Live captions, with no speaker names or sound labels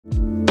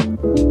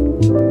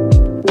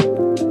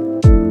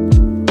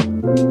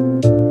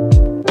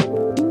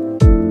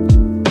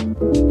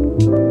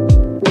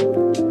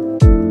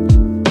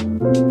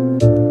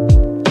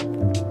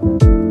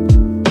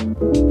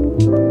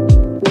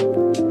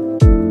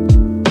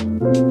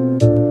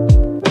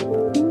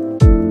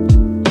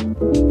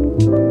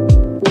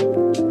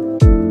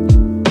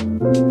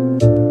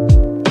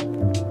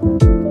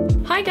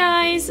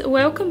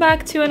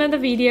back to another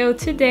video.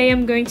 Today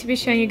I'm going to be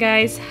showing you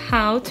guys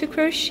how to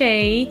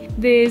crochet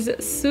this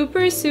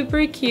super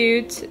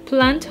cute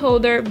plant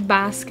holder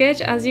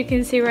basket. As you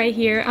can see right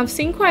here, I've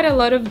seen quite a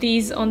lot of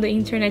these on the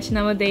internet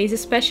nowadays,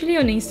 especially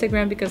on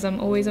Instagram because I'm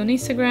always on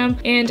Instagram,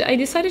 and I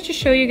decided to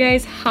show you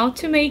guys how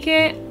to make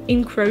it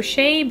in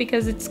crochet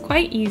because it's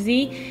quite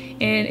easy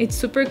and it's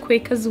super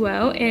quick as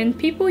well. And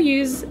people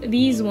use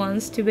these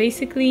ones to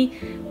basically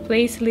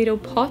place little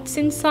pots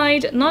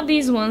inside. Not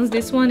these ones,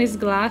 this one is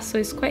glass, so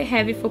it's quite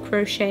heavy for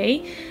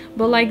crochet,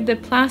 but like the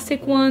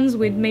plastic ones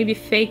with maybe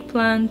fake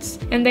plants,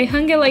 and they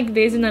hung it like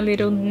this in a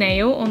little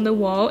nail on the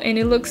wall, and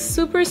it looks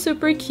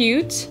super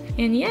cute.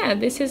 And yeah,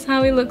 this is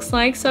how it looks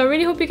like. So I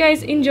really hope you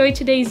guys enjoyed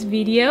today's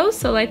video.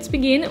 So let's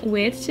begin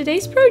with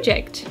today's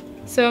project.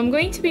 So I'm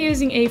going to be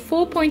using a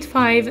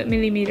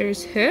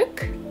 4.5mm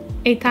hook,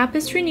 a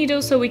tapestry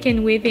needle so we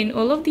can weave in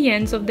all of the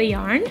ends of the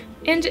yarn,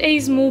 and a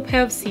small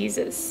pair of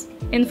scissors.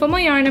 And for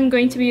my yarn, I'm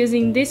going to be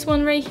using this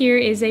one right here.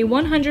 Is a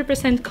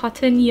 100%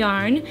 cotton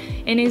yarn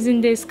and is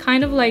in this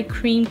kind of like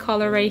cream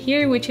color right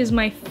here, which is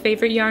my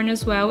favorite yarn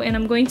as well, and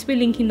I'm going to be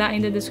linking that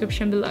in the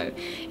description below.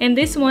 And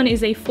this one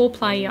is a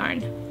 4-ply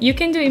yarn. You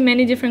can do it in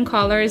many different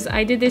colors.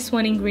 I did this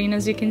one in green,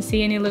 as you can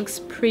see, and it looks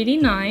pretty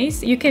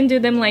nice. You can do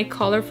them like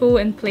colorful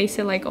and place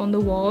it like on the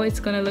wall.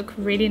 It's gonna look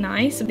really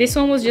nice. This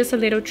one was just a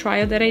little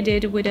trial that I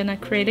did with an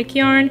acrylic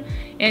yarn,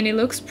 and it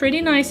looks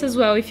pretty nice as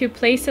well. If you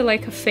place it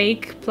like a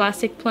fake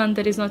plastic plant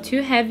that is not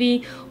too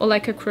heavy, or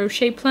like a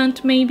crochet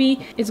plant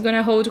maybe, it's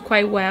gonna hold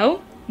quite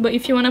well. But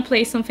if you want to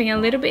place something a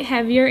little bit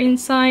heavier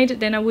inside,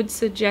 then I would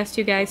suggest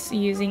you guys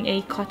using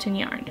a cotton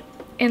yarn.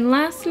 And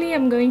lastly,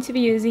 I'm going to be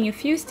using a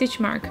few stitch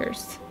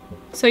markers.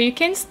 So you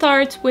can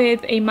start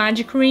with a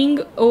magic ring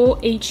or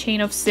a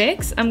chain of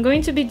 6. I'm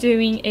going to be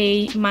doing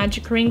a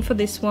magic ring for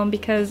this one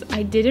because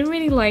I didn't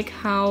really like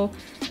how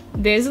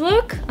this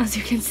look. As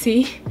you can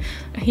see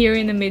here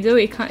in the middle,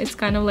 it's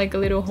kind of like a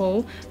little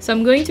hole. So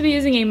I'm going to be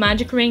using a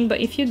magic ring,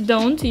 but if you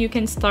don't, you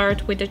can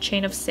start with a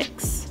chain of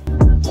 6.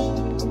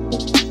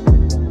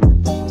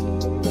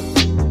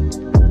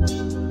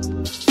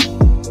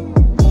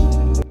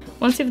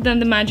 Once you've done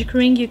the magic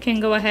ring, you can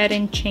go ahead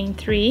and chain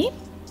 3.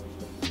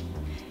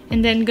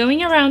 And then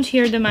going around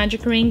here the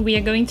magic ring, we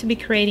are going to be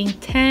creating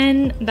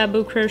 10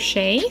 double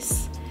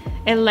crochets,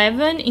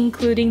 11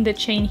 including the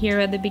chain here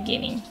at the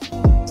beginning.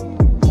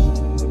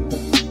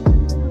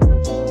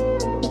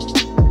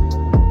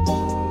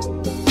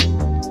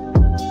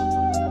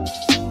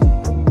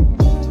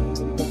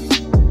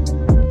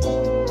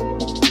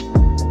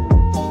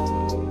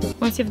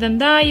 Once you've done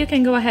that, you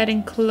can go ahead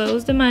and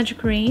close the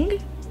magic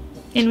ring.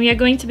 And we are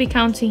going to be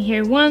counting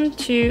here 1,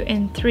 2,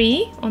 and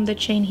 3 on the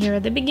chain here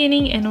at the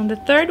beginning. And on the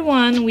third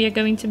one, we are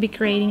going to be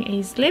creating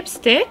a slip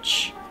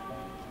stitch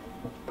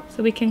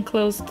so we can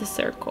close the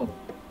circle.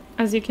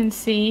 As you can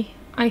see,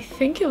 I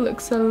think it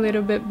looks a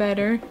little bit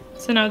better.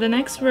 So now the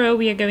next row,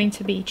 we are going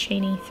to be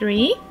chaining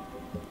 3.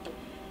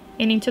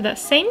 And into that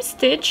same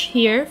stitch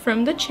here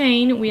from the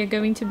chain, we are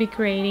going to be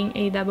creating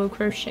a double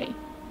crochet.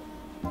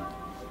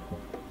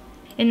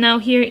 And now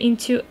here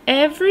into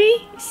every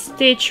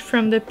stitch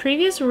from the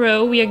previous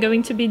row, we are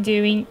going to be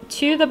doing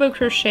 2 double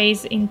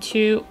crochets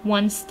into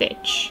 1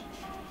 stitch.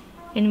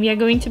 And we are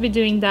going to be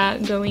doing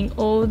that going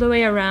all the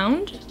way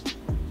around.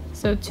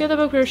 So 2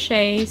 double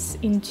crochets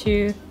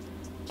into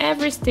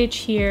every stitch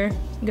here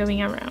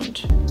going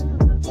around.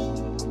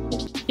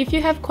 If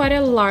you have quite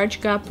a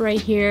large gap right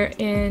here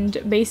and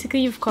basically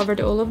you've covered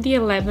all of the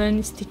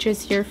 11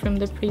 stitches here from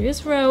the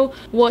previous row,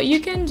 what you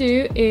can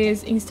do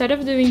is, instead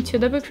of doing 2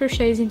 double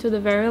crochets into the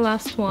very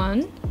last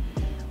one,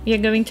 we are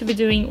going to be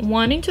doing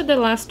 1 into the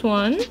last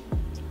one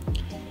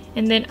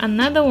and then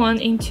another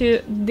one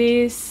into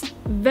this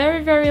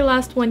very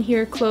last one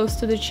here close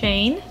to the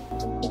chain.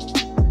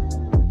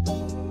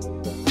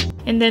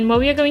 And then what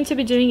we are going to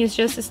be doing is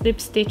just slip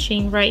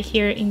stitching right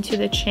here into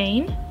the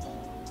chain,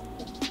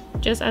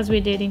 just as we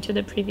did into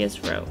the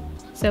previous row.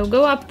 So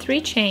go up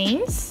 3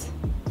 chains.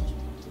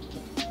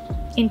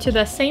 Into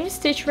the same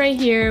stitch right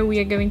here, we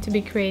are going to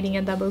be creating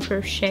a double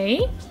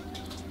crochet.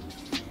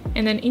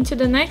 And then into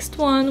the next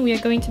one, we are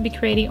going to be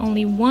creating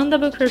only 1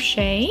 double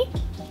crochet.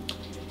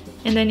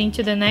 And then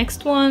into the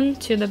next one,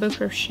 2 double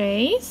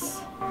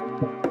crochets.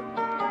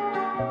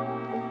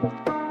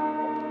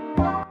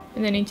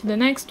 And then into the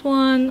next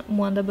one,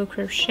 1 double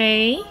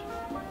crochet.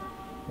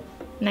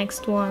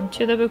 Next one,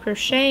 2 double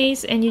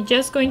crochets, and you're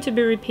just going to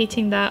be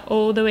repeating that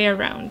all the way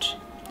around.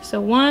 So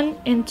 1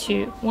 and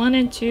 2, 1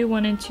 and 2,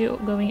 1 and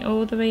 2, going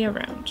all the way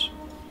around.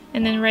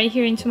 And then right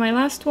here into my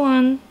last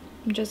one,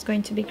 I'm just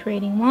going to be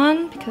creating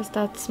 1 because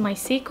that's my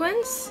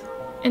sequence.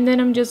 And then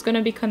I'm just going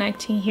to be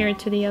connecting here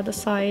to the other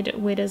side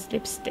with a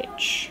slip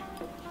stitch.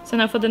 So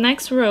now for the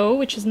next row,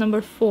 which is number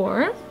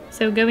 4,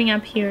 so going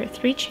up here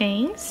 3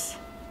 chains,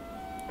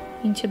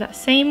 into that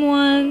same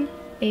one,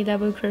 a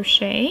double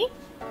crochet.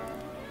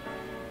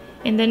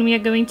 And then we are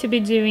going to be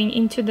doing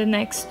into the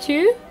next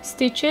 2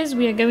 stitches,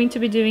 we are going to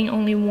be doing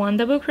only 1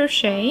 double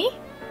crochet.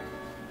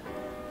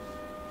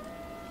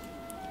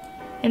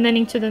 And then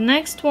into the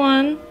next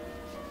one,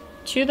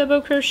 2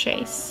 double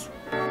crochets.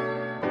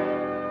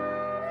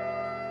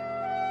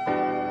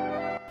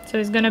 So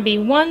it's gonna be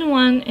 1,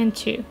 1 and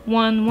 2,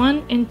 1,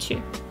 1 and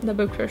 2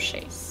 double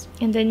crochets.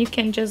 And then you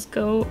can just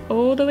go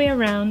all the way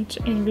around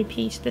and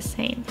repeat the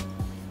same.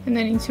 And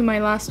then into my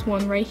last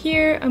one right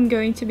here, I'm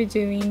going to be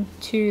doing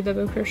 2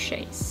 double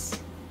crochets,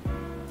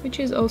 which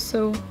is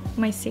also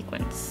my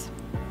sequence.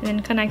 And then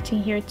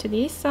connecting here to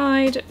this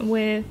side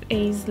with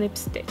a slip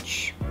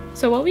stitch.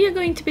 So what we are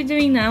going to be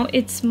doing now,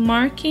 it's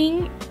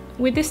marking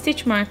with the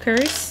stitch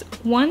markers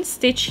 1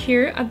 stitch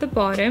here at the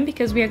bottom,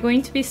 because we are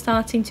going to be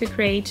starting to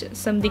create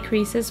some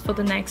decreases for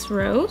the next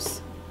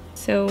rows.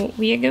 So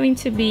we are going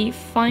to be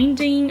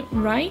finding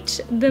right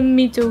the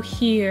middle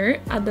here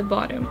at the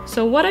bottom.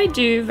 So what I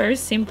do, very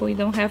simple, you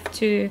don't have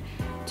to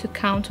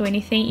count or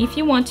anything. If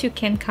you want, you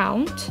can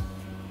count,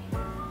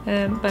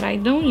 but I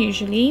don't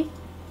usually.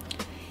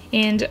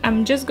 And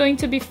I'm just going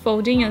to be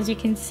folding, as you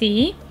can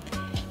see,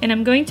 and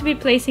I'm going to be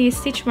placing a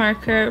stitch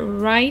marker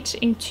right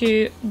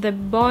into the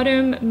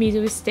bottom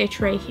middle stitch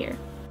right here.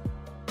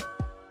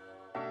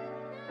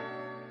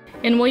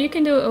 And what you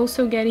can do,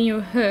 also getting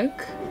your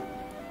hook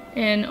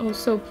and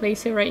also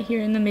place it right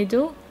here in the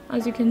middle,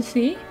 as you can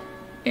see,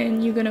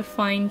 and you're gonna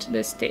find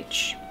the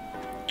stitch.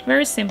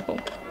 Very simple.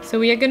 So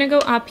we are gonna go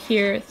up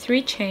here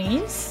 3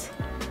 chains,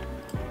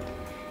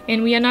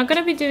 and we are not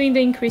gonna be doing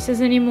the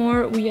increases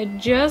anymore. We are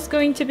just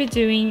going to be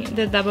doing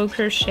the double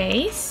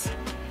crochets.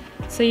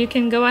 So you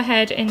can go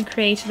ahead and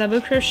create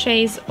double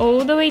crochets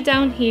all the way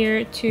down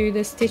here to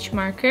the stitch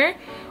marker.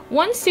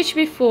 1 stitch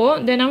before,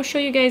 then I'll show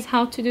you guys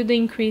how to do the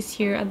increase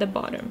here at the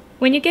bottom.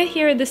 When you get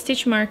here at the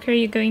stitch marker,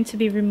 you're going to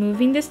be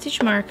removing the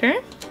stitch marker,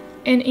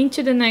 and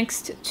into the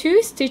next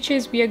 2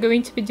 stitches we are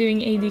going to be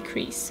doing a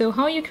decrease. So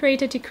how you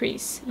create a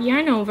decrease: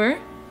 yarn over,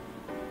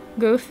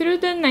 go through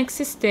the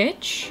next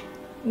stitch,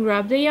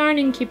 grab the yarn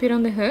and keep it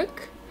on the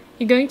hook.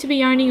 You're going to be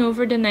yarning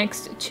over the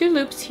next 2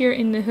 loops here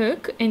in the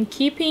hook and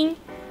keeping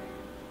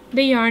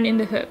the yarn in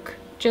the hook,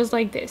 just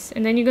like this.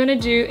 And then you're gonna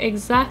do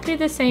exactly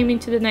the same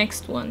into the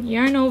next one.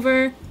 Yarn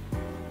over,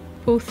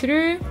 pull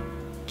through,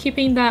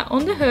 keeping that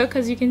on the hook,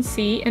 as you can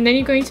see, and then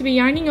you're going to be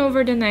yarning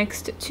over the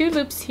next 2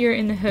 loops here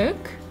in the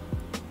hook.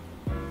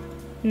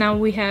 Now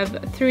we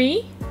have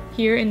 3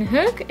 here in the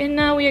hook, and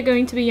now we are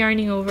going to be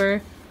yarning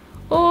over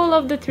all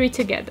of the 3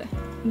 together.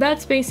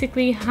 That's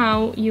basically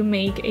how you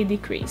make a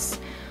decrease.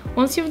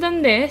 Once you've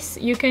done this,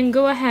 you can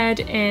go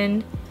ahead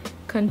and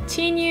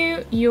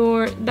continue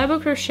your double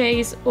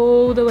crochets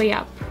all the way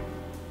up.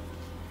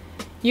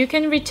 You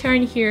can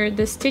return here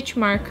the stitch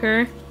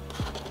marker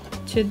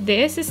to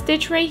this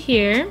stitch right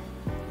here,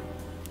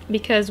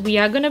 because we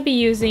are going to be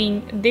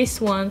using this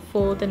one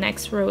for the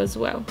next row as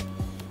well.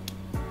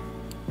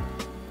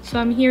 So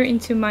I'm here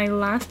into my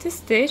last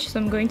stitch, so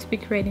I'm going to be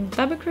creating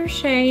double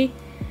crochet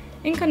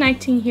and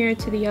connecting here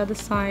to the other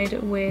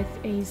side with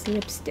a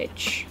slip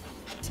stitch.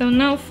 So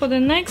now for the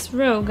next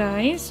row,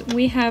 guys,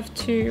 we have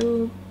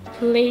to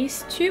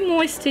place 2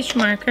 more stitch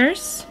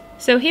markers.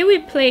 So here we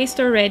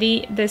placed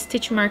already the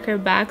stitch marker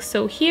back,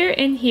 so here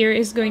and here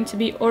is going to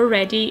be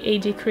already a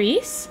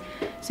decrease.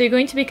 So you're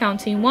going to be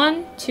counting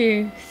 1,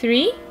 2,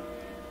 3,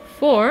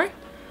 4.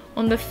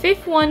 On the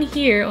 5th one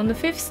here, on the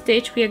 5th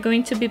stitch, we are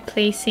going to be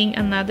placing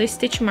another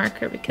stitch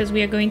marker, because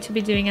we are going to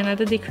be doing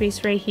another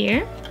decrease right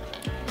here.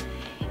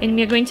 And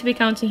we are going to be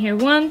counting here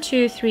 1,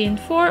 2, 3 and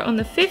 4. On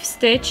the 5th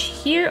stitch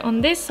here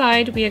on this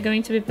side, we are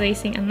going to be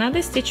placing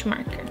another stitch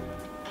marker.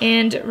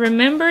 And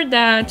remember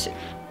that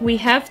we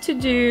have to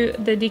do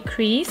the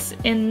decrease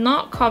and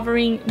not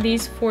covering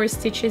these 4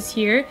 stitches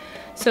here.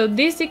 So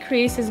this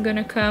decrease is going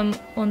to come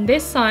on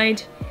this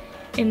side,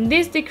 and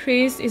this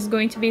decrease is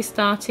going to be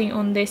starting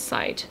on this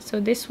side. So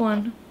this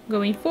one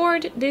going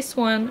forward, this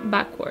one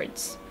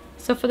backwards.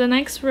 So for the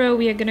next row,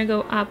 we are going to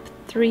go up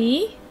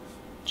 3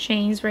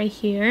 chains right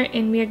here,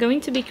 and we are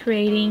going to be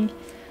creating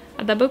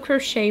a double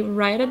crochet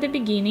right at the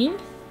beginning.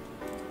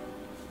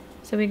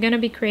 So we're going to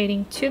be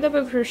creating 2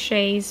 double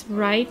crochets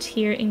right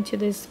here into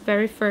this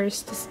very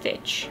first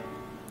stitch.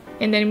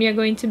 And then we are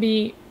going to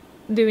be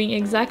doing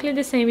exactly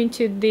the same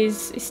into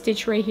this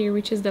stitch right here,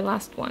 which is the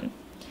last one.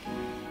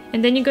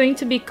 And then you're going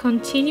to be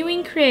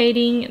continuing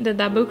creating the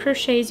double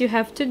crochets you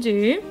have to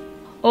do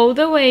all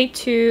the way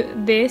to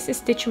this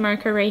stitch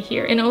marker right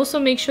here. And also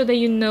make sure that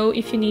you know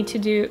if you need to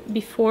do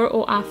before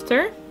or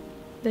after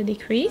the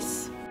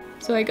decrease.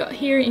 So I got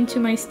here into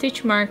my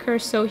stitch marker,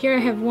 so here I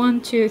have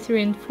 1, 2,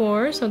 3 and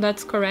 4, so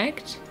that's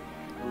correct.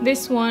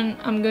 This one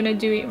I'm gonna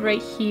do it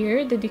right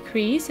here, the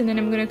decrease, and then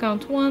I'm gonna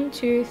count 1,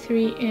 2,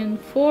 3 and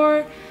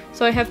 4.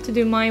 So I have to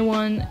do my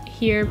one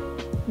here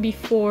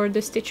before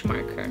the stitch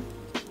marker.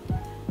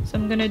 So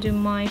I'm gonna do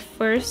my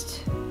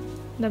first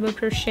double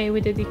crochet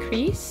with the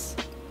decrease,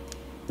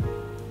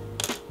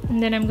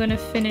 and then I'm gonna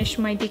finish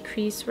my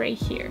decrease right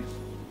here.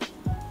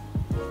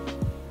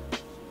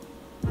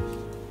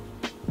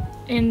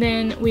 And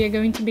then we are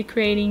going to be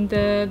creating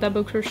the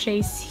double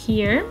crochets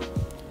here,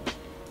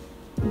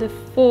 the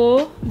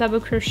 4 double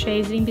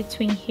crochets in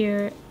between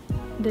here,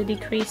 the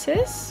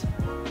decreases.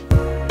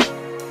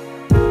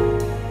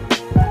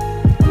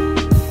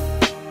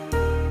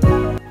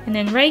 And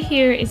then right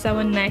here is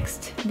our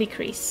next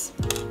decrease.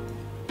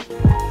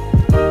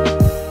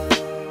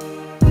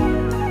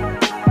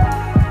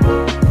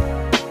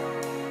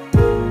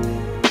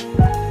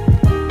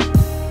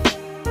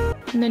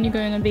 then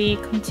you're going to be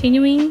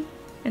continuing,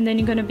 and then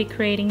you're going to be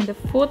creating the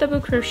 4 double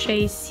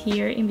crochets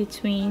here in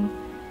between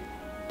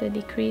the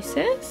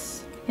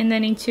decreases, and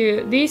then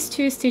into these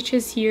 2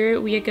 stitches here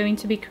we are going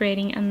to be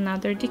creating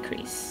another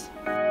decrease.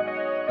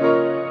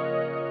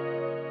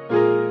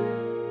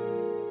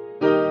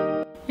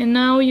 And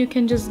now you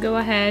can just go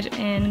ahead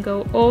and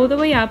go all the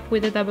way up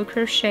with the double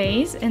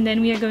crochets, and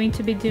then we are going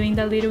to be doing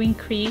the little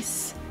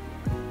increase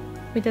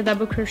with the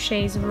double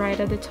crochets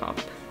right at the top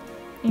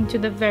into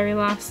the very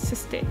last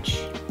stitch.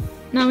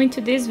 Now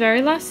into this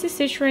very last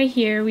stitch right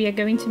here we are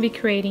going to be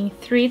creating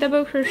 3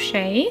 double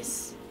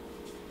crochets.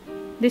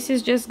 This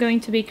is just going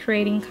to be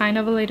creating kind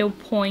of a little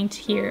point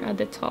here at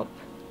the top.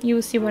 You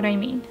will see what I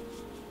mean.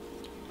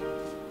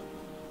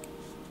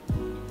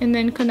 And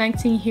then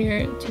connecting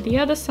here to the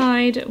other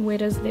side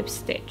with a slip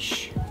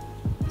stitch.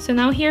 So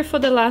now here for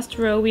the last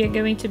row we are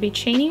going to be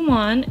chaining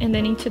 1, and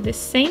then into the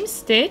same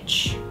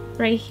stitch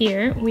right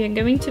here we are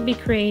going to be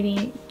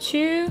creating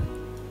 2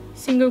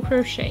 single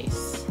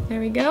crochets.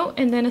 There we go,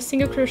 and then a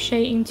single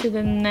crochet into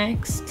the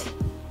next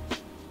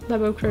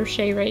double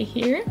crochet right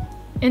here,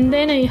 and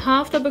then a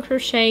half double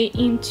crochet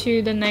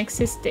into the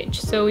next stitch.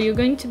 So you're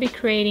going to be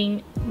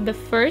creating the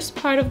first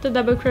part of the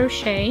double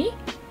crochet,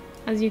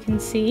 as you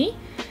can see,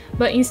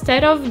 but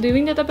instead of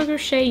doing the double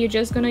crochet you're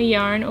just gonna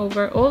yarn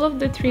over all of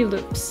the 3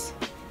 loops.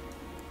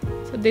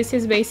 So this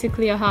is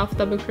basically a half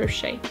double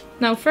crochet.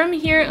 Now from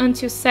here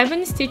until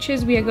 7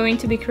 stitches we are going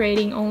to be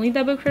creating only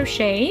double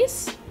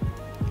crochets.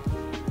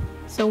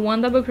 So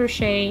 1 double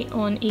crochet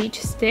on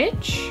each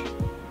stitch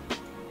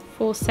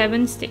for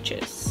 7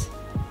 stitches.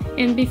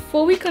 And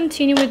before we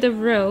continue with the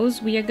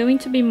rows we are going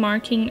to be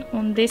marking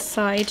on this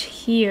side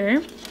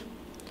here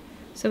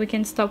so we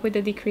can stop with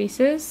the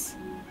decreases.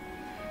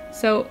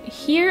 So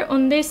here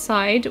on this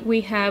side we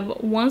have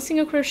 1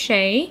 single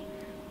crochet,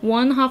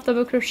 1 half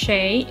double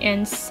crochet,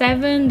 and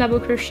 7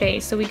 double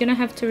crochets. So we're gonna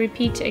have to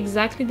repeat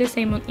exactly the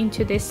same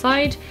into this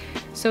side.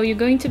 So you're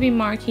going to be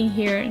marking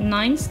here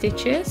 9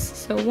 stitches.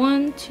 So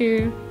 1,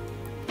 2,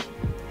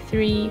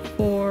 3,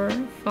 4,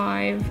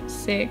 5,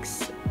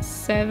 6,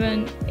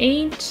 7,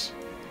 8,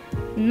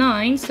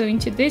 9. So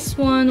into this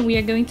one we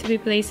are going to be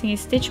placing a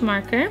stitch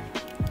marker,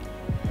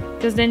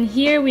 because then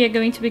here we are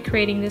going to be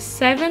creating the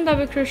 7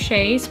 double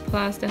crochets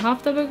plus the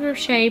half double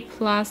crochet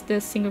plus the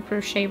single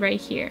crochet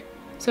right here.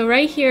 So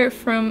right here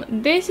from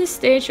this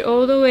stitch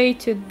all the way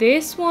to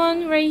this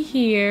one right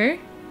here,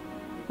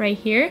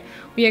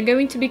 we are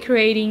going to be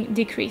creating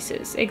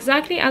decreases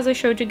exactly as I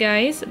showed you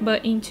guys,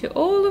 but into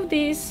all of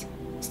these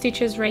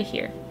stitches right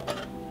here.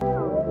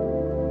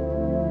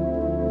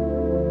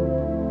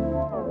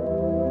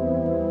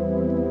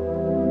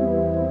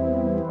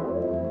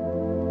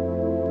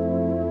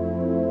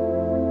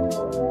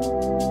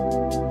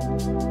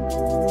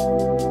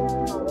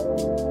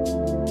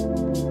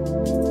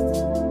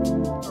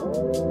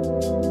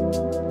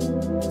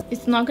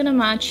 It's not gonna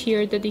match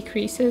here the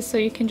decreases, so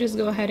you can just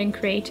go ahead and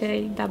create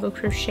a double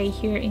crochet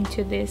here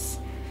into this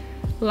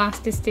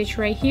last stitch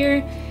right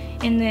here,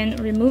 and then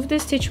remove the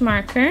stitch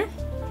marker,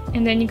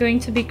 and then you're going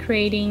to be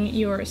creating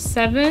your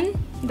 7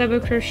 double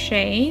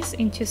crochets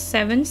into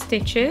 7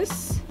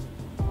 stitches,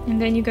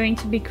 and then you're going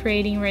to be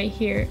creating right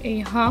here a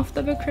half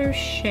double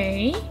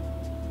crochet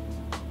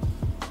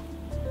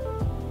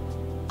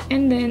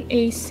and then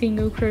a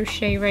single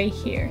crochet right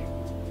here.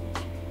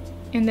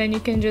 And then you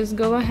can just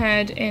go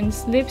ahead and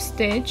slip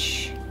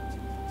stitch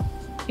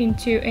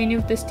into any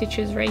of the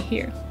stitches right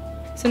here.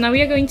 So now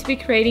we are going to be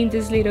creating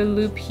this little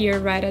loop here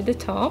right at the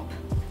top.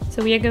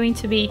 So we are going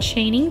to be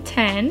chaining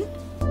 10,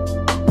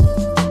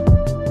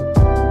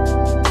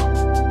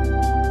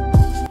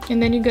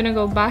 and then you're gonna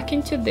go back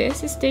into this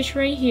stitch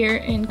right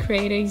here and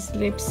create a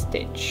slip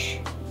stitch.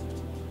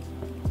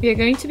 We are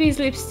going to be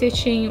slip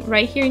stitching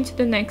right here into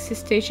the next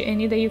stitch,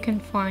 any that you can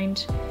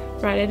find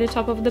right at the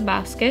top of the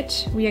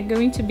basket. We are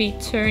going to be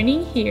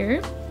turning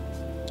here,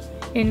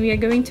 and we are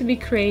going to be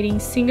creating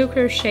single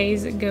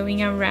crochets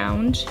going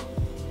around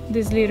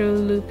this little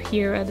loop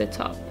here at the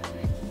top.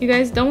 You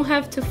guys don't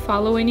have to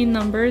follow any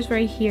numbers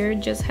right here,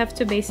 just have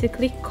to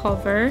basically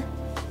cover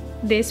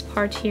this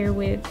part here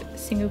with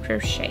single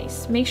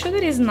crochets. Make sure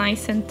that it's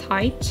nice and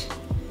tight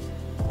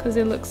because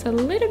it looks a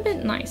little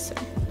bit nicer.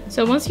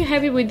 So once you're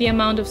happy with the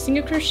amount of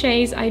single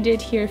crochets, I did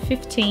here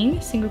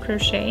 15 single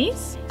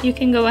crochets. You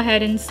can go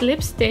ahead and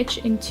slip stitch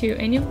into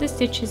any of the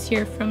stitches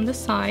here from the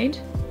side,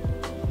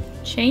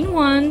 chain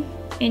 1,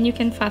 and you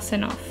can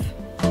fasten off.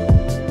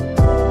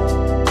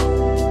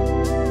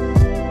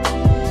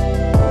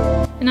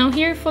 And now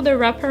here for the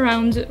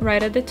wraparound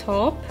right at the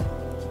top,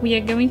 we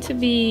are going to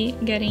be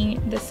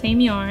getting the same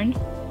yarn.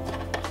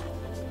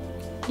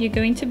 You're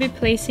going to be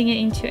placing it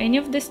into any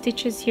of the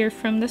stitches here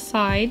from the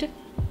side.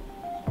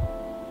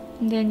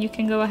 And then you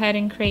can go ahead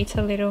and create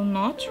a little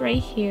knot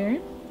right here.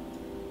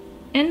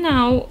 And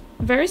now,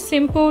 very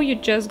simple, you're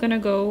just gonna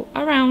go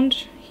around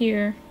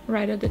here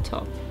right at the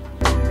top.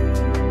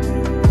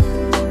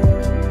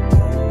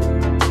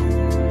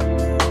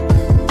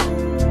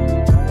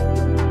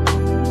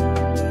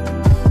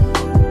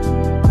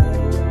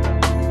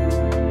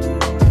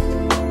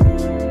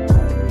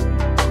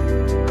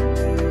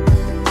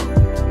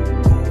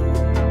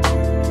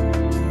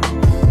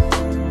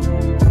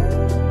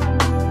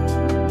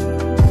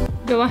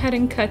 ahead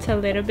and cut a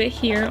little bit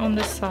here on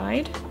the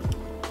side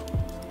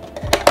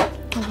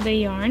of the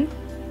yarn.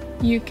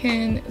 You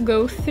can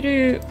go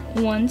through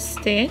one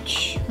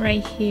stitch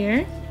right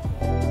here,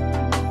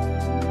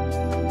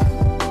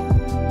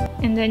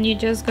 and then you're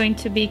just going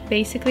to be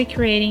basically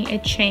creating a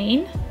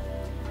chain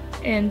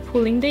and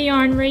pulling the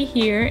yarn right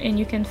here, and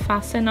you can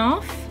fasten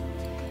off,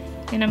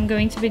 and I'm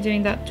going to be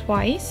doing that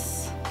twice.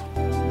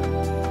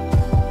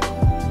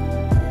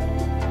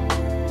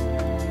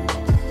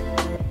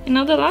 And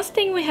now the last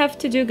thing we have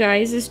to do,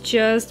 guys, is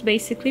just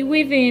basically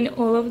weave in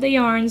all of the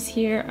yarns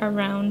here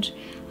around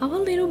our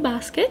little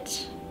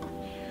basket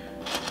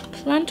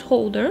plant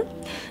holder.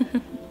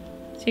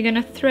 So you're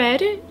gonna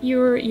thread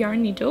your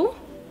yarn needle,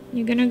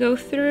 you're gonna go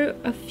through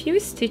a few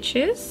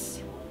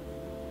stitches,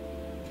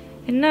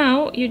 and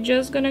now you're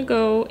just gonna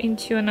go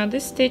into another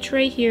stitch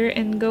right here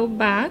and go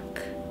back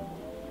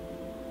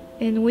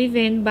and weave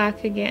in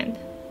back again.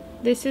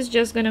 This is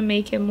just gonna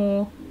make it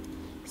more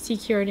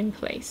secured in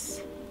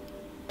place.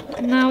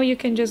 Now you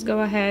can just go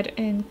ahead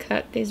and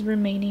cut this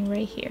remaining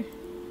right here.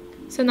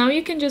 So now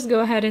you can just go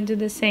ahead and do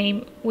the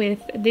same with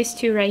these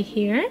two right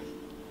here.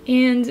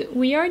 And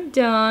we are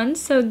done.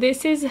 So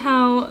this is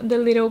how the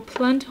little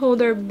plant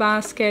holder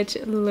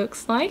basket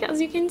looks like. As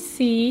you can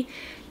see,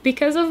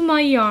 because of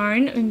my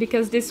yarn, and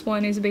because this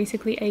one is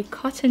basically a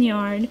cotton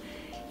yarn,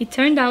 it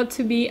turned out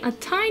to be a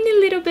tiny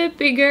little bit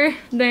bigger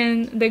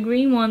than the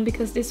green one,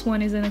 because this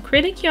one is an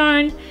acrylic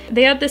yarn.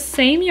 They are the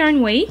same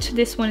yarn weight.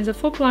 This one is a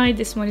 4-ply,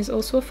 this one is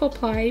also a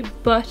 4-ply,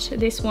 but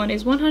this one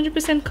is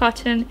 100%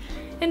 cotton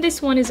and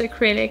this one is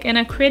acrylic, and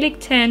acrylic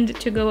tend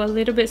to go a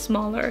little bit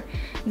smaller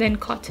than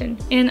cotton.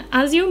 And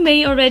as you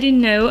may already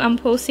know, I'm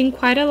posting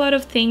quite a lot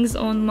of things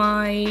on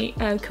my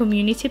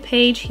community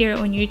page here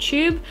on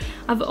YouTube.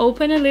 I've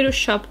opened a little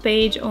shop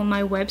page on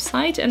my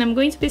website, and I'm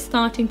going to be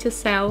starting to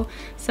sell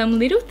some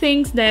little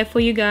things there for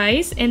you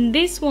guys, and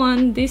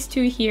these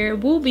two here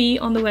will be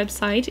on the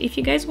website if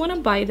you guys want to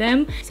buy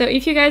them. So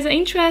if you guys are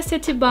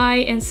interested to buy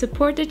and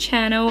support the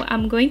channel,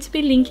 I'm going to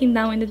be linking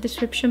down in the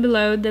description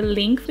below the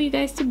link for you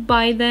guys to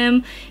buy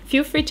them.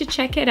 Feel free to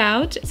check it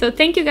out. So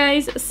thank you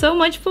guys so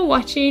much for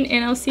watching,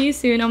 and I'll see you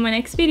soon on my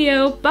next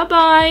video. Bye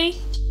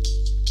bye.